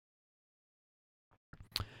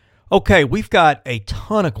 Okay, we've got a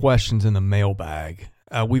ton of questions in the mailbag.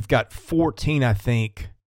 We've got 14, I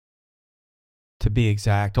think, to be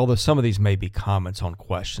exact, although some of these may be comments on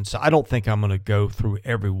questions. So I don't think I'm going to go through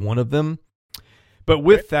every one of them. But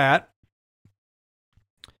with that,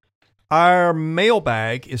 Our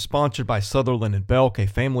mailbag is sponsored by Sutherland and Belk, a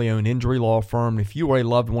family-owned injury law firm. If you or a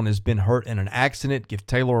loved one has been hurt in an accident, give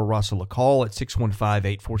Taylor or Russell a call at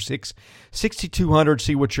 615-846-6200.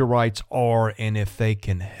 See what your rights are and if they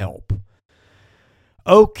can help.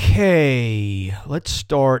 Okay, let's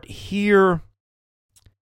start here.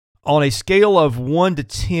 On a scale of 1 to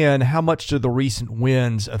 10, how much do the recent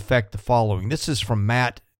wins affect the following? This is from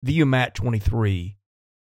Matt, VUMatt23.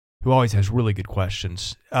 Who always has really good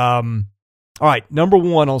questions. All right, number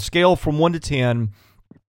one, on a scale from 1 to 10,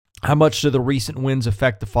 how much do the recent wins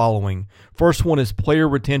affect the following? First one is player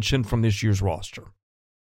retention from this year's roster.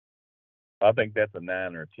 I think that's a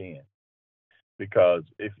 9 or a 10 because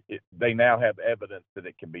if they now have evidence that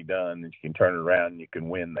it can be done, and you can turn it around and you can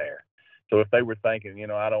win there. So if they were thinking,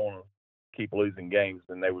 I don't want to keep losing games,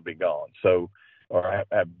 then they would be gone. So, or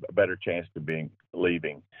have a better chance to be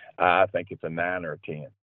leaving. I think it's a 9 or a 10.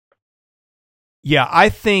 Yeah, I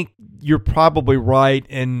think you're probably right,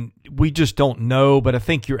 and we just don't know, but I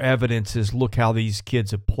think your evidence is look how these kids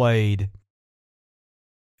have played.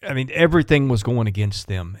 I mean, everything was going against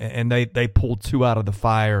them, and they pulled two out of the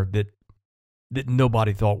fire that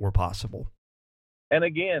nobody thought were possible. And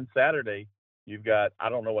again, Saturday, you've got, I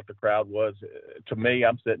don't know what the crowd was. To me,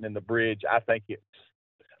 I'm sitting in the bridge. I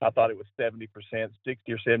thought it was 70%,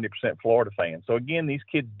 60 or 70% Florida fans. So again, these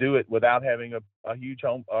kids do it without having a huge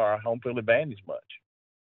home field advantage much.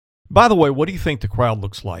 By the way, what do you think the crowd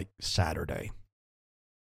looks like Saturday?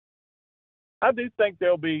 I do think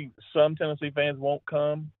there'll be some Tennessee fans won't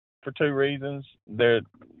come for two reasons. They're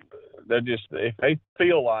just, if they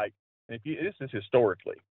feel like, this is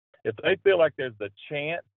historically, if they feel like there's the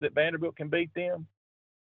chance that Vanderbilt can beat them,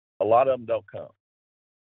 a lot of them don't come.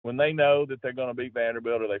 When they know that they're going to beat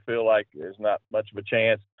Vanderbilt or they feel like there's not much of a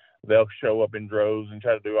chance, they'll show up in droves and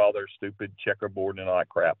try to do all their stupid checkerboard and all that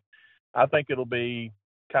crap. I think it'll be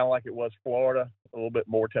kind of like it was Florida, a little bit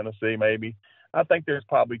more Tennessee maybe. I think there's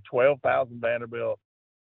probably 12,000 Vanderbilt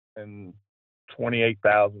and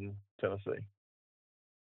 28,000 Tennessee.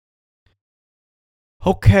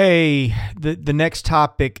 Okay, the next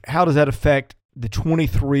topic, how does that affect the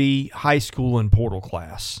 23 high school and portal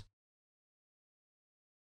class?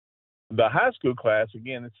 The high school class,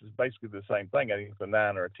 again, this is basically the same thing. I think it's a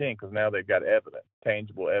 9 or a 10 because now they've got evidence,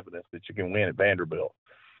 tangible evidence that you can win at Vanderbilt.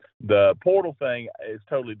 The portal thing is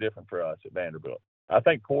totally different for us at Vanderbilt. I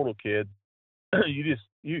think portal kids, you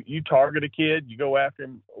target a kid, you go after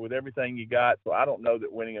him with everything you got. So I don't know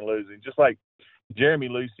that winning and losing, just like Jeremy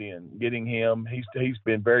Lucien, getting him, he's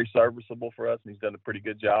been very serviceable for us and he's done a pretty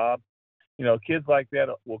good job. Kids like that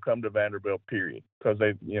will come to Vanderbilt, period, because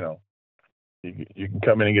they, you can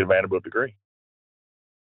come in and get a Vanderbilt degree.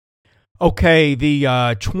 Okay,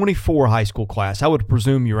 the 24 high school class, I would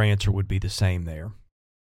presume your answer would be the same there.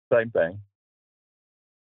 Same thing.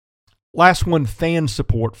 Last one, fan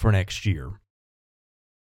support for next year.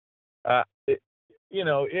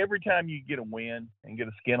 Every time you get a win and get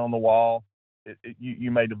a skin on the wall,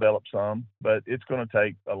 you may develop some, but it's going to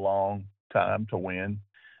take a long time to win.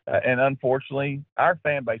 And unfortunately, our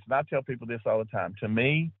fan base, and I tell people this all the time, to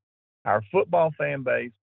me, our football fan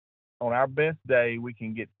base, on our best day, we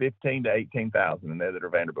can get 15 to 18,000 in there that are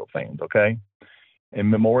Vanderbilt fans, okay? In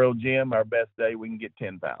Memorial Gym, our best day, we can get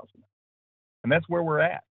 10,000. And that's where we're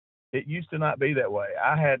at. It used to not be that way.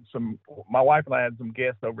 My wife and I had some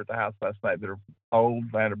guests over at the house last night that are old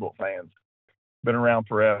Vanderbilt fans, been around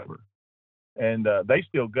forever. And they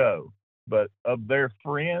still go. But of their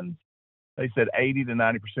friends, they said 80 to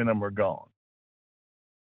 90% of them are gone.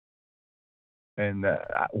 And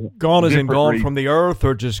gone as in gone from the earth,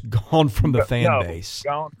 or just gone from the fan base?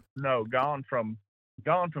 Gone from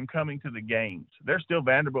coming to the games. They're still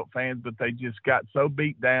Vanderbilt fans, but they just got so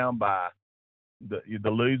beat down by the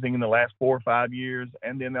losing in the last 4 or 5 years,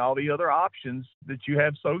 and then all the other options that you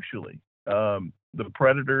have socially. The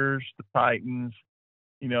Predators, the Titans,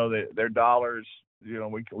 their dollars.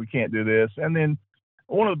 We can't do this, and then.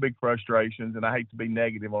 One of the big frustrations, and I hate to be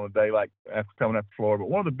negative on a day like after coming up to Florida, but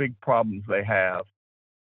one of the big problems they have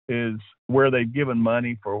is where they've given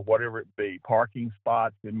money for whatever it be, parking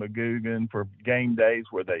spots in Magoogan for game days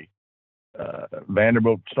where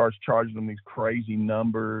Vanderbilt starts charging them these crazy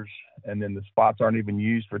numbers, and then the spots aren't even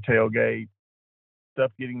used for tailgate,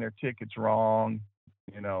 stuff getting their tickets wrong.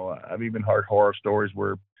 I've even heard horror stories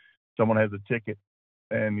where someone has a ticket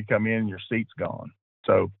and you come in and your seat's gone.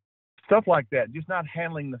 So stuff like that, just not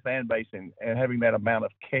handling the fan base and having that amount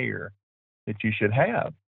of care that you should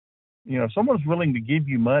have. If someone's willing to give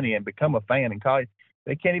you money and become a fan and call you,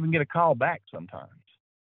 they can't even get a call back sometimes.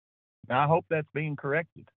 Now, I hope that's being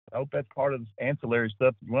corrected. I hope that's part of the ancillary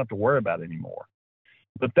stuff that you won't have to worry about anymore.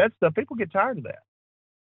 But that stuff, people get tired of that.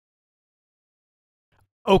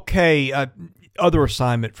 Okay, other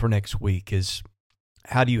assignment for next week is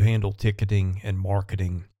how do you handle ticketing and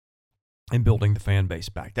marketing and building the fan base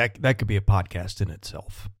back? That could be a podcast in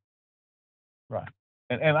itself. Right.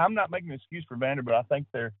 And I'm not making an excuse for Vanderbilt. I think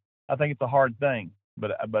it's a hard thing.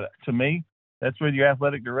 But to me, that's where your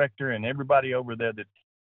athletic director and everybody over there that's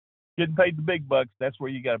getting paid the big bucks, that's where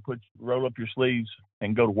you got to roll up your sleeves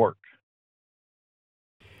and go to work.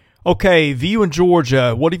 Okay, VU and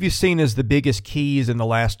Georgia, what have you seen as the biggest keys in the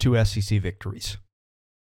last two SEC victories?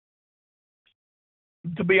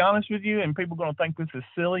 To be honest with you, and people are going to think this is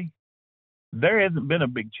silly, there hasn't been a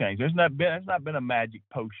big change. There's not been a magic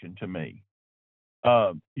potion to me.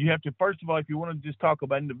 You have to, first of all, if you want to just talk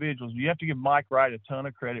about individuals, you have to give Mike Wright a ton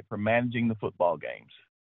of credit for managing the football games.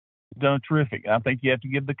 He's done terrific. I think you have to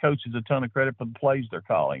give the coaches a ton of credit for the plays they're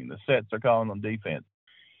calling, the sets they're calling on defense.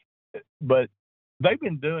 But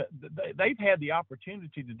they've had the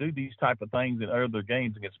opportunity to do these type of things in other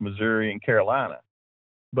games against Missouri and Carolina,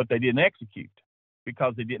 but they didn't execute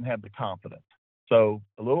because they didn't have the confidence. So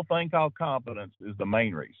a little thing called confidence is the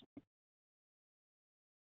main reason.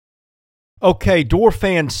 Okay, Door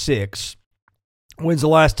Fan 6. When's the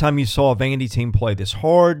last time you saw a Vandy team play this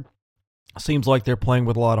hard? Seems like they're playing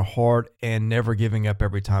with a lot of heart and never giving up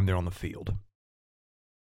every time they're on the field.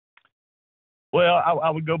 Well, I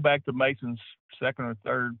would go back to Mason's second or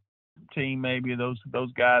third team, maybe. Those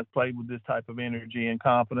guys played with this type of energy and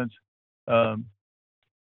confidence. But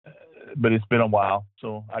it's been a while,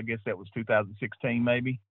 so I guess that was 2016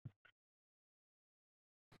 maybe.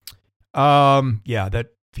 Yeah, that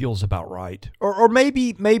feels about right. Or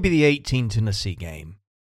maybe the 18 Tennessee game.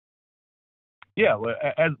 Yeah, well,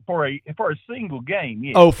 as for a single game.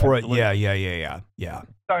 Yeah, oh, for absolutely. Yeah.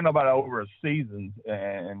 Talking about over a season,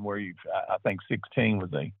 and where I think 16 was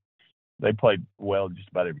they played well just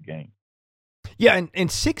about every game. Yeah, and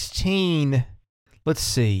 16. Let's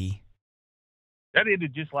see. That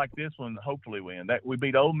ended just like this one. Hopefully, we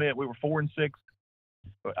beat Ole Miss. We were 4-6.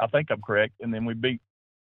 I think I'm correct, and then we beat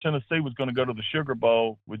Tennessee. Was going to go to the Sugar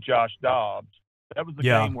Bowl with Josh Dobbs. That was the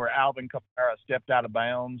game where Alvin Kamara stepped out of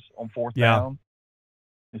bounds on fourth down.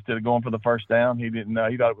 Instead of going for the first down, he didn't know.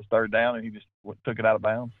 He thought it was third down, and he just took it out of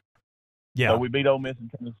bounds. Yeah. So we beat Ole Miss and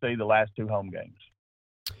Tennessee the last two home games.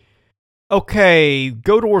 Okay,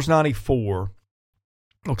 Godor's 94.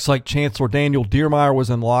 Looks like Chancellor Daniel Diermeyer was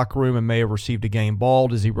in the locker room and may have received a game ball.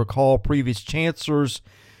 Does he recall previous chancellors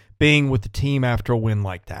being with the team after a win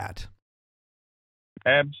like that?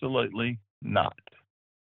 Absolutely not.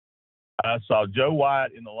 I saw Joe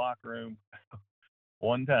White in the locker room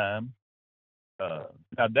one time.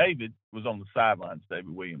 Now, David was on the sidelines, David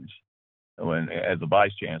Williams, as a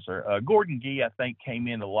vice chancellor. Gordon Gee, I think, came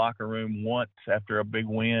in the locker room once after a big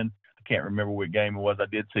win. I can't remember what game it was. I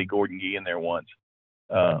did see Gordon Gee in there once.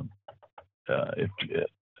 But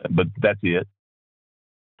that's it.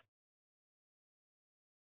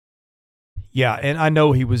 Yeah, and I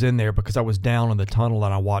know he was in there because I was down in the tunnel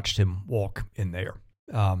and I watched him walk in there.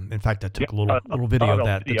 In fact, I took a little video of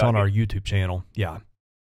that. That's on our YouTube channel. Yeah.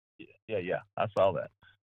 Yeah. I saw that.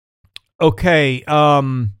 Okay.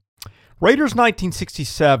 Raiders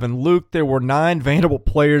 1967. Luke, there were 9 Vanderbilt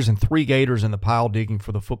players and 3 Gators in the pile digging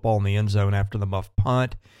for the football in the end zone after the muff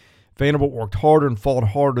punt. Vanderbilt worked harder and fought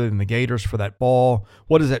harder than the Gators for that ball.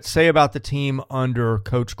 What does that say about the team under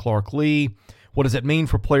Coach Clark Lee? What does it mean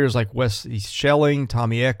for players like Wesley Schelling,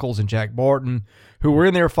 Tommy Eccles, and Jack Barton, who were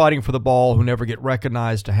in there fighting for the ball, who never get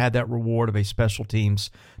recognized to have that reward of a special teams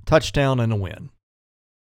touchdown and a win?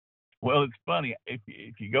 Well, it's funny. If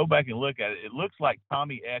you go back and look at it, it looks like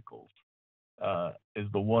Tommy Eccles is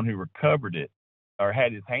the one who recovered it or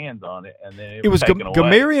had his hands on it, and then it was taken away.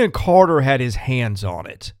 Gamarian Carter had his hands on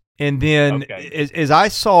it. And then as I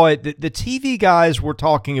saw it, the TV guys were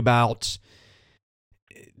talking about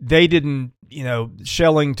they didn't,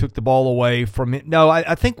 Schelling took the ball away from it. No,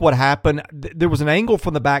 I think what happened, there was an angle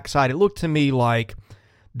from the backside. It looked to me like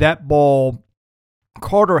that ball,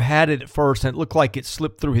 Carter had it at first, and it looked like it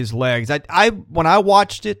slipped through his legs. When I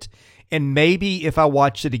watched it, and maybe if I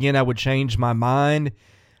watched it again, I would change my mind.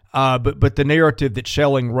 But the narrative that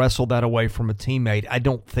Schelling wrestled that away from a teammate, I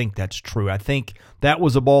don't think that's true. I think that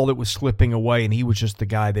was a ball that was slipping away, and he was just the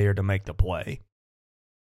guy there to make the play.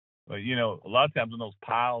 Well, a lot of times in those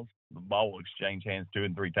piles, the ball will exchange hands 2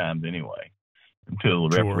 and 3 times anyway until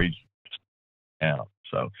the referee's out.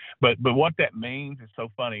 So, but what that means is so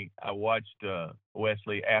funny. I watched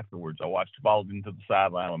Wesley afterwards. I followed him to the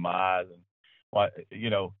sideline with my eyes, and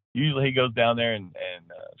usually he goes down there and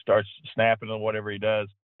starts snapping or whatever he does.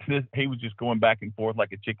 He was just going back and forth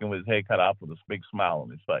like a chicken with his head cut off with a big smile on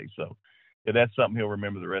his face. So, that's something he'll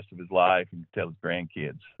remember the rest of his life and tell his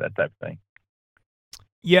grandkids, that type of thing.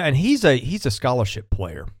 Yeah, and he's a scholarship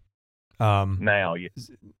player. Now,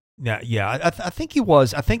 Yeah. I think he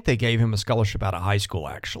was. I think they gave him a scholarship out of high school,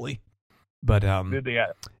 actually. But did they?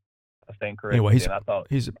 I stand corrected. anyway, I thought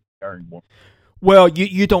he's earned more. well.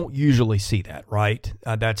 You don't usually see that, right?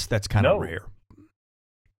 That's kind of No. rare.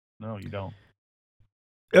 No, you don't.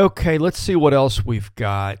 Okay, let's see what else we've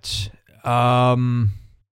got.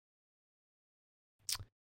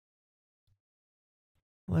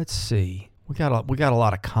 Let's see. We got a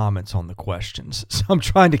lot of comments on the questions, so I'm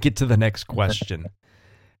trying to get to the next question.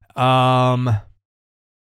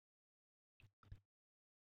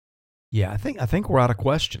 Yeah, I think we're out of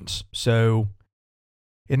questions. So,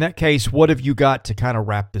 in that case, what have you got to kind of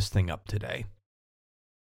wrap this thing up today?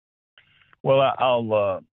 Well,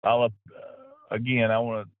 I'll again, I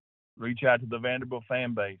want to reach out to the Vanderbilt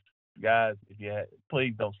fan base, guys.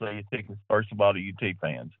 Please don't sell your tickets. First of all, to UT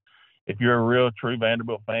fans, if you're a real true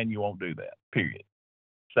Vanderbilt fan, you won't do that. Period.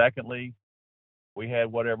 Secondly, we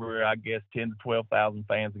had whatever, I guess, 10 to 12,000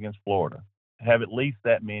 fans against Florida. Have at least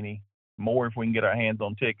that many more if we can get our hands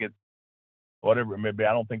on tickets. Whatever it may be,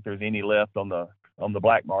 I don't think there's any left on the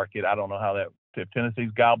black market. I don't know how that. If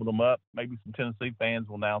Tennessee's gobbled them up, maybe some Tennessee fans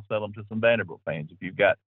will now sell them to some Vanderbilt fans. If you've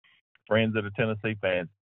got friends that are Tennessee fans,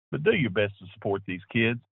 but do your best to support these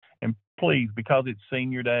kids. And please, because it's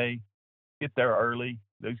senior day, get there early.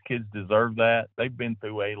 Those kids deserve that. They've been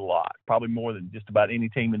through a lot, probably more than just about any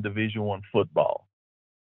team in Division I football.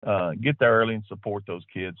 Get there early and support those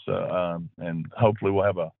kids, and hopefully we'll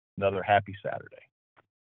have another happy Saturday.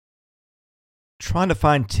 Trying to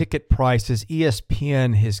find ticket prices.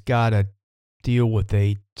 ESPN has got a deal with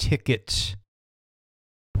a ticket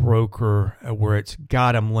broker where it's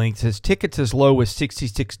got them linked. It says tickets as low as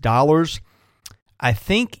 $66. I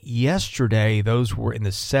think yesterday those were in the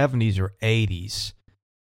 70s or 80s.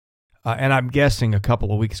 And I'm guessing a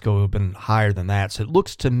couple of weeks ago it would have been higher than that. So it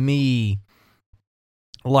looks to me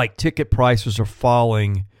like ticket prices are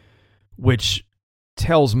falling, which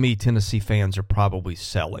tells me Tennessee fans are probably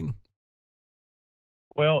selling.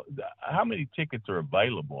 Well, how many tickets are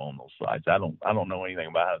available on those sites? I don't know anything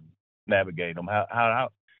about how to navigate them. How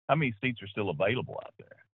many seats are still available out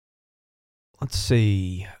there? Let's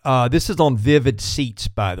see. This is on Vivid Seats,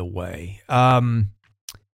 by the way.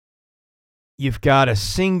 You've got a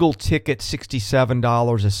single ticket,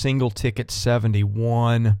 $67, a single ticket,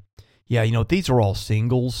 $71. Yeah, these are all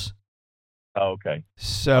singles. Oh, okay.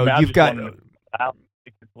 So you've got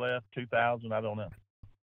tickets left, 2,000. I don't know.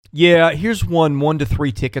 Yeah, here's one to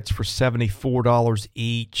three tickets for $74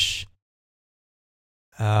 each.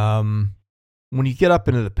 When you get up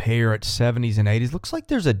into the pair at 70s and 80s, looks like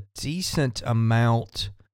there's a decent amount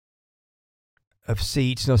of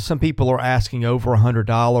seats. Some people are asking over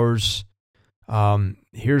 $100.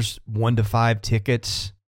 Here's 1 to 5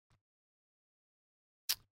 tickets.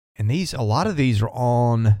 And a lot of these are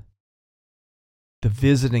on the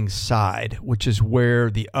visiting side, which is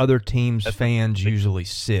where the other team's fans usually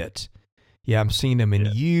sit. Yeah, I'm seeing them in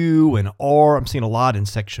U and R. I'm seeing a lot in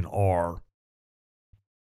section R.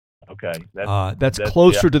 Okay. That's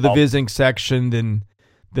closer to the visiting section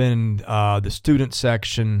than the student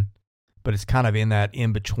section, but it's kind of in that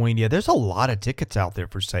in between. Yeah, there's a lot of tickets out there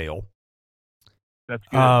for sale. That's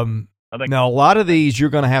good. Now, a lot of these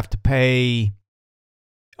you're going to have to pay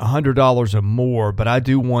 $100 or more, but I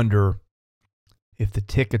do wonder if the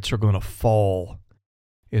tickets are going to fall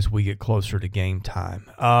as we get closer to game time.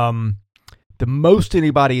 The most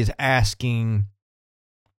anybody is asking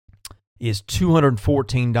is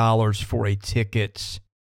 $214 for a ticket.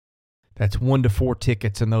 That's 1 to 4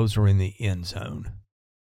 tickets, and those are in the end zone.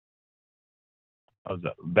 I was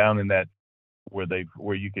down in that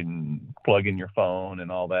where you can plug in your phone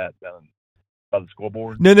and all that down by the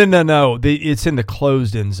scoreboard. No. It's in the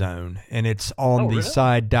closed end zone, and it's on the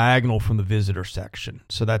side diagonal from the visitor section.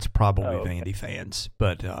 So that's probably Vandy fans,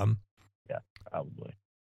 but yeah, probably.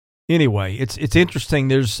 Anyway, it's interesting.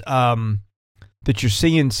 There's that you're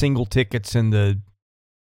seeing single tickets in the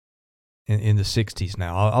 60s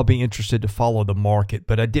now. I'll be interested to follow the market,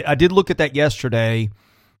 but I did look at that yesterday,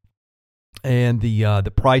 and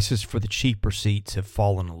the prices for the cheaper seats have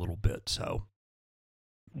fallen a little bit. So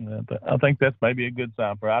I think that's maybe a good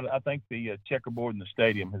sign I think the checkerboard in the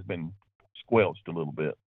stadium has been squelched a little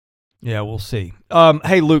bit. Yeah, we'll see.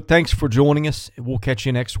 Hey, Luke, thanks for joining us. We'll catch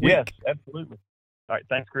you next week. Yes, absolutely. All right,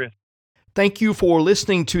 thanks, Chris. Thank you for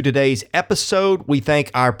listening to today's episode. We thank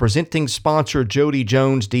our presenting sponsor, Jody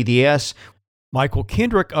Jones DDS, Michael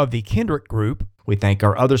Kendrick of the Kendrick Group, We thank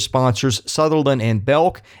our other sponsors, Sutherland and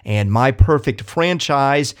Belk and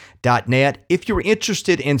MyPerfectFranchise.net. If you're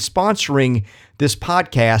interested in sponsoring this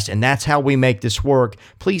podcast, and that's how we make this work,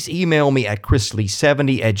 please email me at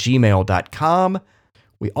chrisley70@gmail.com.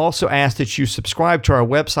 We also ask that you subscribe to our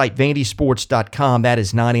website, VandySports.com. That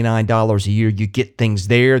is $99 a year. You get things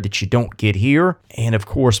there that you don't get here. And of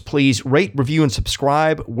course, please rate, review, and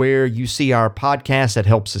subscribe where you see our podcast. That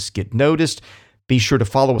helps us get noticed. Be sure to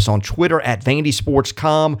follow us on Twitter at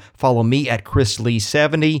VandySports.com. Follow me at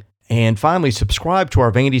ChrisLee70. And finally, subscribe to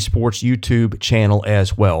our Vandy Sports YouTube channel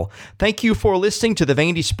as well. Thank you for listening to the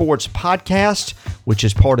Vandy Sports Podcast, which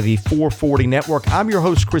is part of the 440 Network. I'm your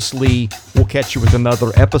host, Chris Lee. We'll catch you with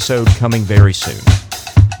another episode coming very soon.